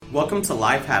Welcome to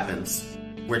Life Happens,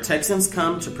 where Texans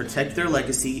come to protect their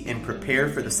legacy and prepare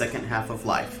for the second half of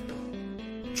life.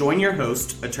 Join your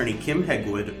host, Attorney Kim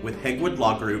Hegwood with Hegwood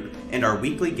Law Group, and our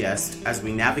weekly guest as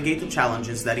we navigate the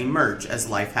challenges that emerge as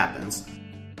life happens.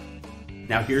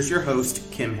 Now here's your host,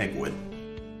 Kim Hegwood.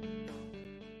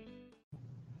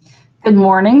 Good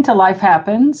morning to Life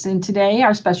Happens, and today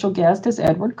our special guest is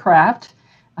Edward Kraft.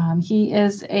 He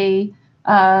is a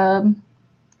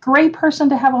great person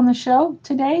to have on the show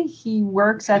today. He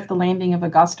works at the Landing of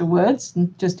Augusta Woods,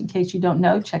 and just in case you don't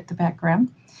know, check the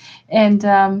background. And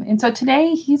so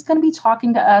today he's going to be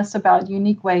talking to us about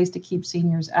unique ways to keep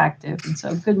seniors active. And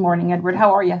so good morning, Edward.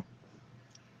 How are you?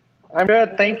 I'm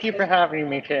good. Thank you for having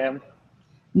me, Kim.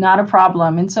 Not a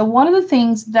problem. And so one of the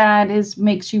things that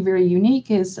makes you very unique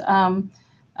is something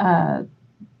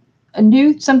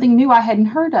new I hadn't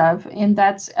heard of, and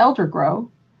that's elder grow.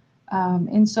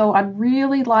 And so I'd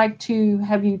really like to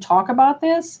have you talk about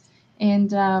this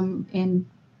and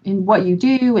what you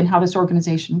do and how this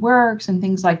organization works and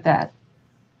things like that.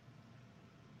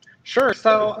 Sure.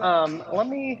 So let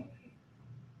me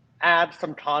add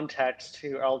some context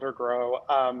to Elder Grow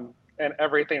and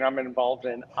everything I'm involved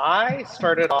in. I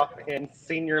started off in the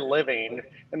senior living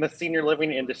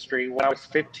industry when I was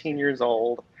 15 years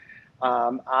old.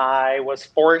 I was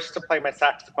forced to play my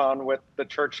saxophone with the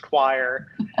church choir.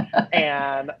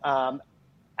 And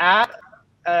at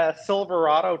a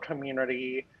Silverado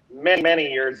community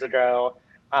many years ago,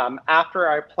 after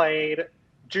I played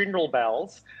Jingle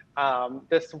Bells,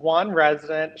 this one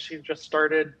resident, she just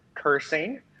started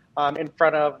cursing in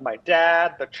front of my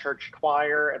dad, the church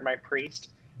choir, and my priest.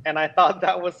 And I thought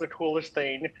that was the coolest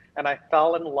thing. And I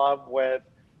fell in love with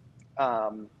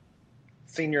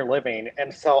senior living.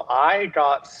 And so I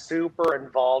got super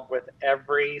involved with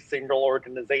every single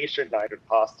organization I could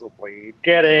possibly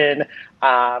get in.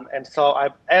 And so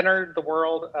I entered the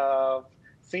world of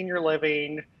senior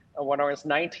living when I was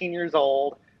 19 years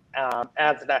old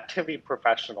as an activity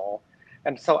professional.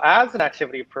 And so as an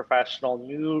activity professional,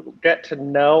 you get to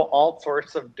know all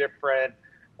sorts of different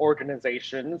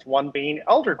organizations, one being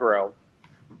Elder Grow.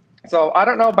 So I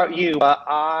don't know about you, but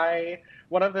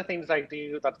one of the things I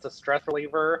do that's a stress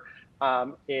reliever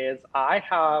is I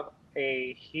have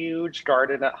a huge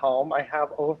garden at home. I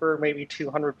have over maybe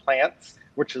 200 plants,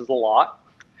 which is a lot.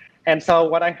 And so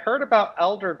when I heard about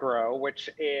Elder Grow, which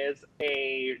is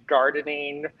a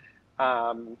gardening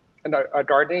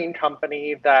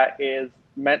company that is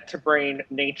meant to bring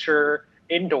nature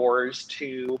indoors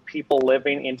to people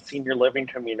living in senior living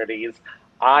communities,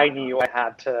 I knew I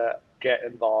had to get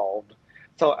involved.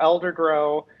 So Elder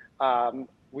Grow,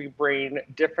 we bring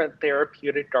different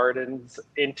therapeutic gardens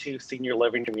into senior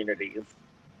living communities.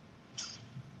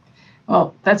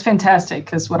 Well, that's fantastic,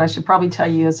 because what I should probably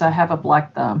tell you is I have a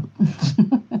black thumb.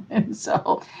 And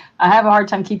so I have a hard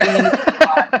time keeping it.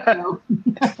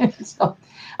 So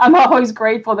I'm always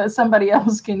grateful that somebody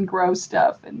else can grow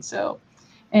stuff. And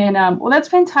well, that's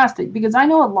fantastic, because I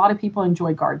know a lot of people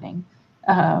enjoy gardening.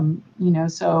 And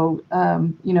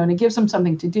it gives them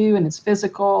something to do, and it's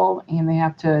physical, and they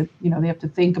have to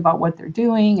think about what they're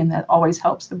doing, and that always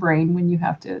helps the brain when you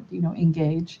have to,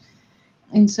 engage.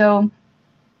 And so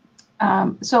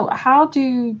how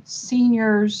do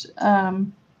seniors,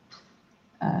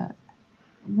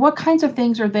 what kinds of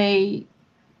things are they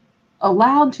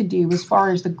allowed to do as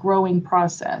far as the growing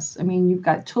process? I mean, you've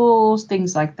got tools,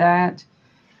 things like that.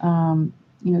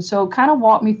 So kind of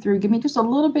walk me through, give me just a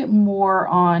little bit more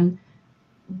on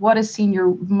what a senior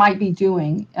might be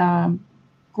doing,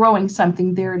 growing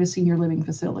something there at a senior living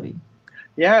facility.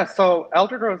 Yeah, so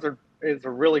Elder Grow is a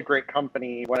really great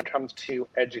company when it comes to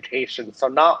education. So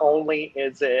not only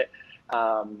is it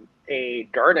a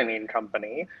gardening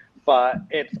company, but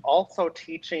it's also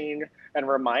teaching and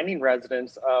reminding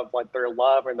residents of like their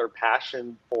love and their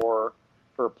passion for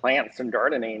plants and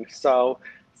gardening. So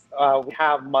we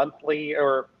have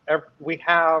we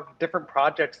have different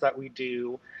projects that we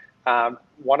do.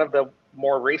 One of the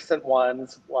more recent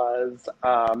ones was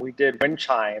we did wind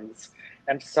chimes.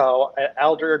 And so an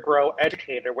Elder Grow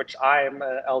educator, which I'm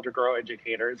an Elder Grow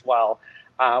educator as well,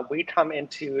 we come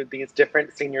into these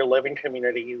different senior living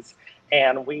communities,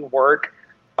 and we work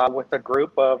with a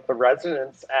group of the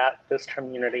residents at this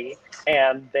community,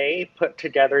 and they put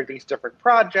together these different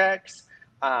projects.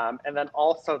 And then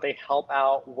also we help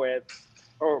out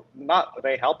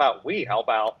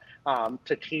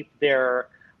to keep their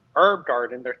herb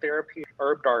garden, their therapeutic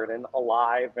herb garden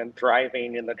alive and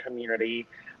thriving in the community.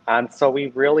 So we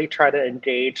really try to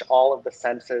engage all of the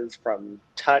senses from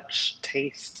touch,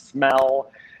 taste,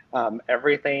 smell,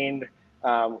 everything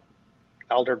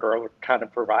Elder Grow kind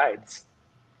of provides.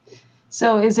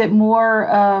 So is it more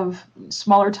of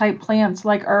smaller type plants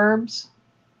like herbs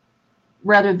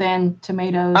rather than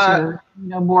tomatoes or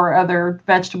more other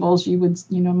vegetables you would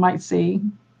might see?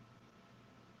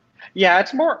 Yeah,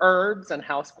 it's more herbs and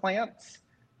houseplants,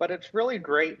 but it's really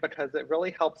great because it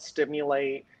really helps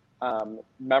stimulate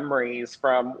memories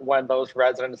from when those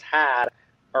residents had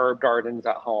herb gardens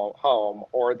at home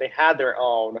or they had their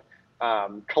own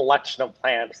collection of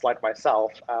plants like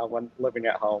myself when living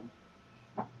at home.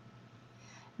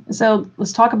 So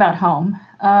let's talk about home.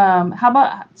 How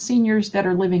about seniors that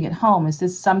are living at home? Is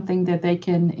this something that they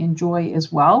can enjoy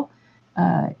as well,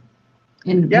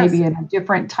 in Yes. maybe at a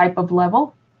different type of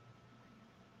level?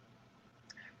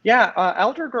 Yeah,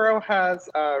 Eldergrow has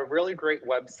a really great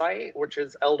website, which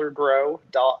is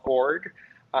eldergrow.org,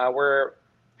 where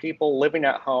people living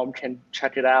at home can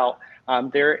check it out.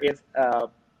 There is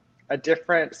a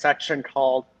different section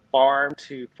called Farm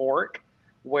to Fork,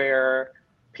 where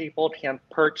people can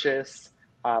purchase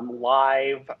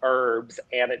live herbs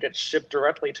and it gets shipped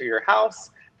directly to your house.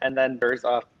 And then there's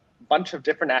a bunch of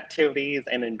different activities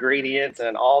and ingredients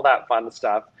and all that fun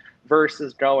stuff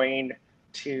versus going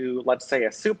to, let's say,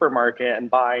 a supermarket and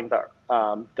buying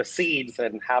the seeds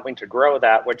and having to grow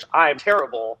that, which I'm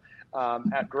terrible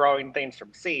at growing things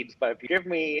from seeds. But if you give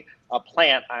me a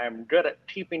plant, I'm good at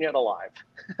keeping it alive.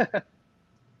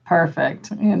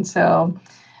 Perfect. And so,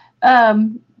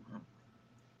 um,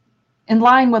 in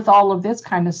line with all of this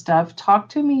kind of stuff, talk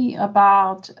to me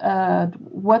about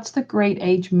what's the Great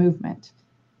Age Movement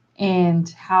and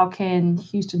how can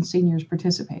Houston seniors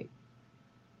participate?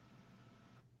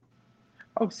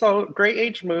 Oh, so Great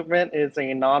Age Movement is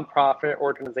a nonprofit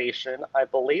organization. I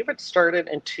believe it started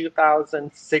in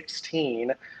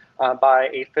 2016 by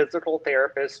a physical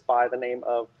therapist by the name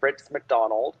of Fritz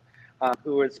McDonald,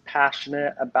 who is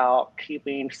passionate about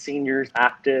keeping seniors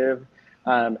active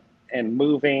and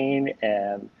moving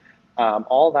and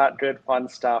all that good fun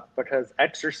stuff, because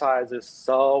exercise is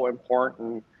so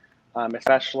important,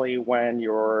 especially when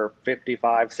you're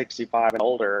 55, 65 and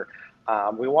older.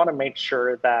 We want to make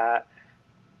sure that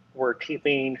we're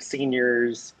keeping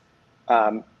seniors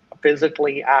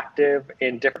physically active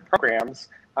in different programs,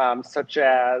 such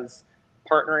as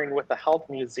partnering with the Health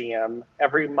Museum.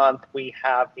 Every month we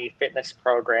have a fitness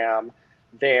program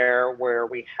there where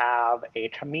we have a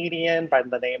comedian by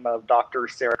the name of Dr.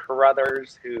 Sarah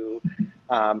Carruthers who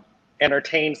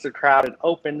entertains the crowd and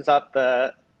opens up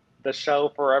the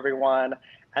show for everyone.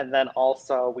 And then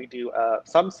also we do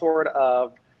some sort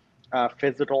of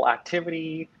physical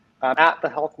activity at the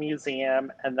Health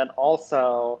Museum. And then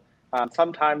also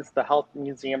sometimes the Health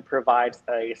Museum provides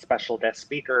a special guest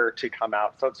speaker to come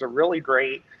out. So it's a really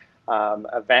great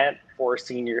event for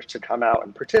seniors to come out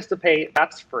and participate.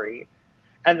 That's free.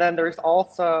 And then there's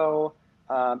also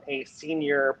a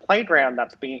senior playground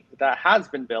that has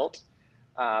been built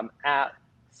at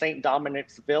St.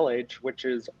 Dominic's Village, which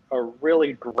is a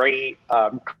really great,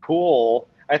 cool,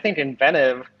 I think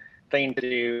inventive thing to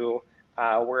do,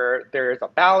 where there's a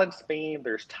balance beam,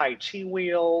 there's Tai Chi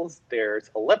wheels, there's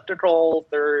ellipticals,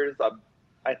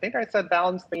 I think I said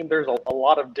balance beam, there's a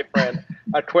lot of different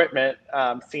equipment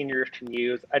seniors can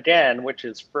use, again, which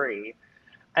is free.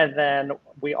 And then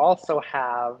we also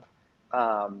have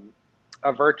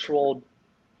a virtual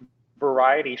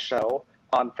variety show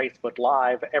on Facebook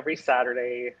Live every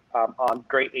Saturday on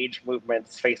Great Age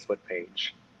Movement's Facebook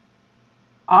page.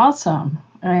 Awesome.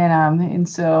 And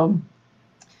so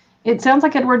it sounds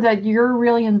like, Edward, that you're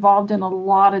really involved in a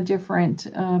lot of different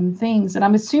things. And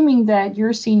I'm assuming that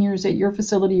your seniors at your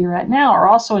facility you're at now are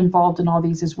also involved in all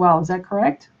these as well. Is that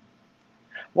correct?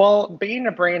 Well, being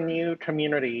a brand new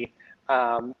community,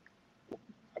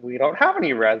 we don't have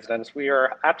any residents. We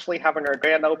are actually having our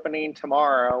grand opening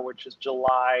tomorrow, which is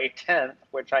July 10th,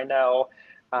 which I know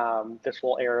this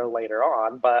will air later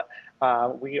on, but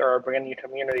we are a brand new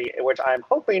community, which I'm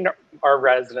hoping our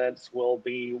residents will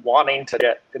be wanting to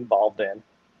get involved in.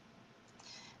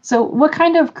 So what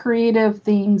kind of creative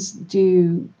things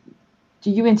do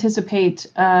you anticipate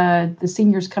the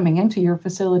seniors coming into your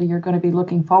facility are going to be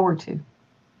looking forward to?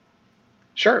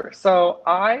 Sure. So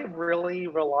I really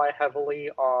rely heavily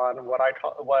on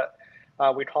what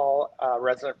we call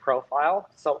resident profile.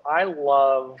 So I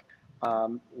love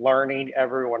learning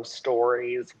everyone's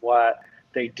stories, what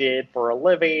they did for a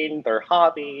living, their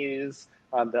hobbies,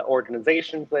 the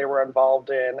organizations they were involved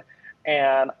in.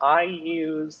 And I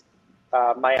use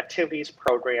my activities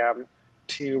program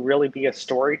to really be a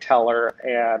storyteller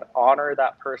and honor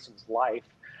that person's life.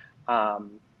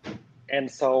 And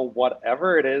so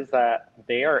whatever it is that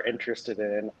they are interested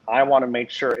in, I want to make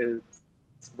sure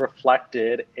it's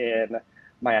reflected in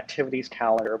my activities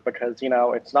calendar, because,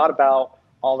 it's not about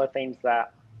all the things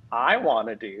that I want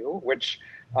to do, which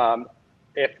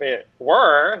if it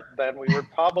were, then we were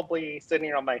probably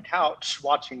sitting on my couch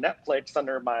watching Netflix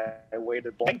under my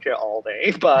weighted blanket all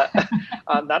day. But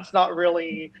that's not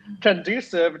really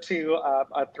conducive to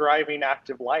a thriving,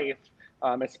 active life,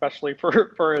 especially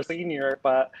for a senior.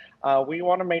 But we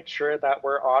want to make sure that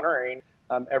we're honoring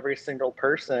every single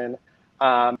person.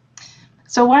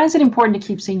 So why is it important to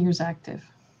keep seniors active?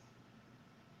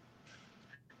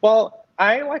 Well,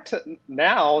 I like to,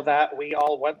 now that we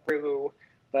all went through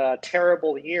the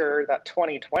terrible year that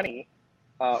 2020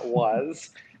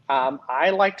 was, I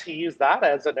like to use that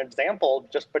as an example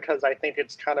just because I think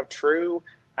it's kind of true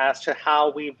as to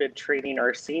how we've been treating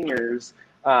our seniors,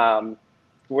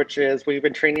 which is we've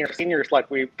been treating our seniors like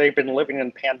they've been living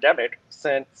in pandemic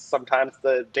since sometimes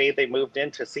the day they moved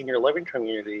into senior living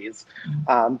communities.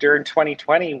 During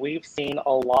 2020, we've seen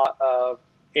a lot of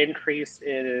increase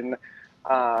in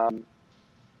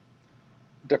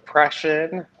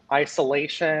depression,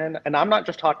 isolation, and I'm not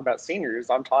just talking about seniors,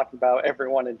 I'm talking about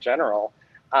everyone in general.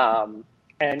 And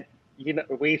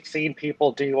we've seen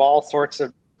people do all sorts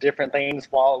of different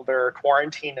things while they're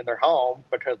quarantined in their home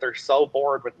because they're so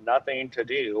bored with nothing to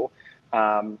do.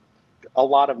 A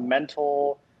lot of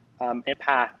mental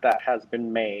impact that has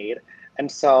been made.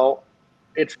 And so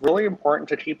it's really important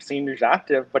to keep seniors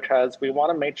active because we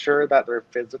want to make sure that they're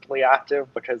physically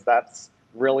active because that's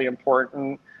really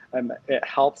important. And it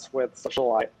helps with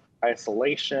social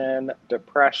isolation,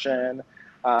 depression,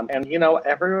 and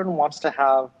everyone wants to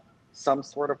have some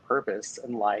sort of purpose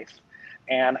in life.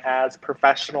 And as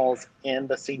professionals in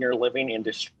the senior living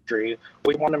industry,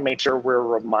 we want to make sure we're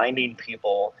reminding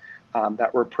people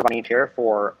that we're providing care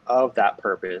for of that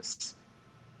purpose.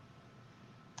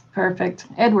 Perfect.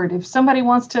 Edward, if somebody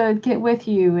wants to get with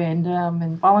you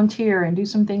and volunteer and do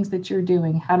some things that you're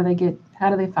doing, how do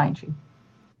they find you?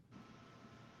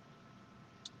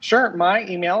 Sure. My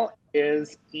email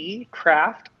is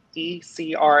ecraft,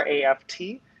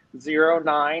 ECRAFT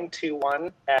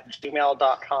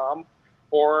 0921@gmail.com,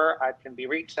 or I can be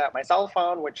reached at my cell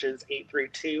phone, which is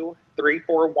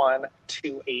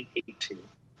 832-341-2882.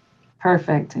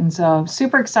 Perfect. And so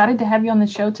super excited to have you on the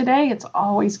show today. It's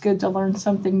always good to learn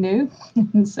something new.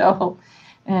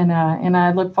 and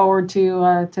I look forward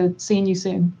to seeing you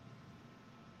soon.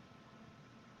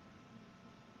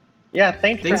 Yeah,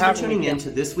 thanks for tuning in to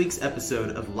this week's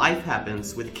episode of Life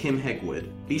Happens with Kim Hegwood.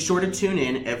 Be sure to tune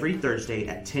in every Thursday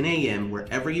at 10 a.m.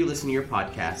 wherever you listen to your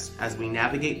podcast as we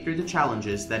navigate through the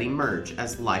challenges that emerge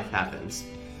as life happens.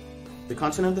 The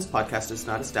content of this podcast does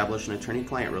not establish an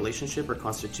attorney-client relationship or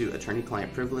constitute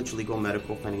attorney-client privilege, legal,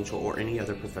 medical, financial, or any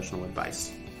other professional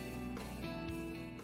advice.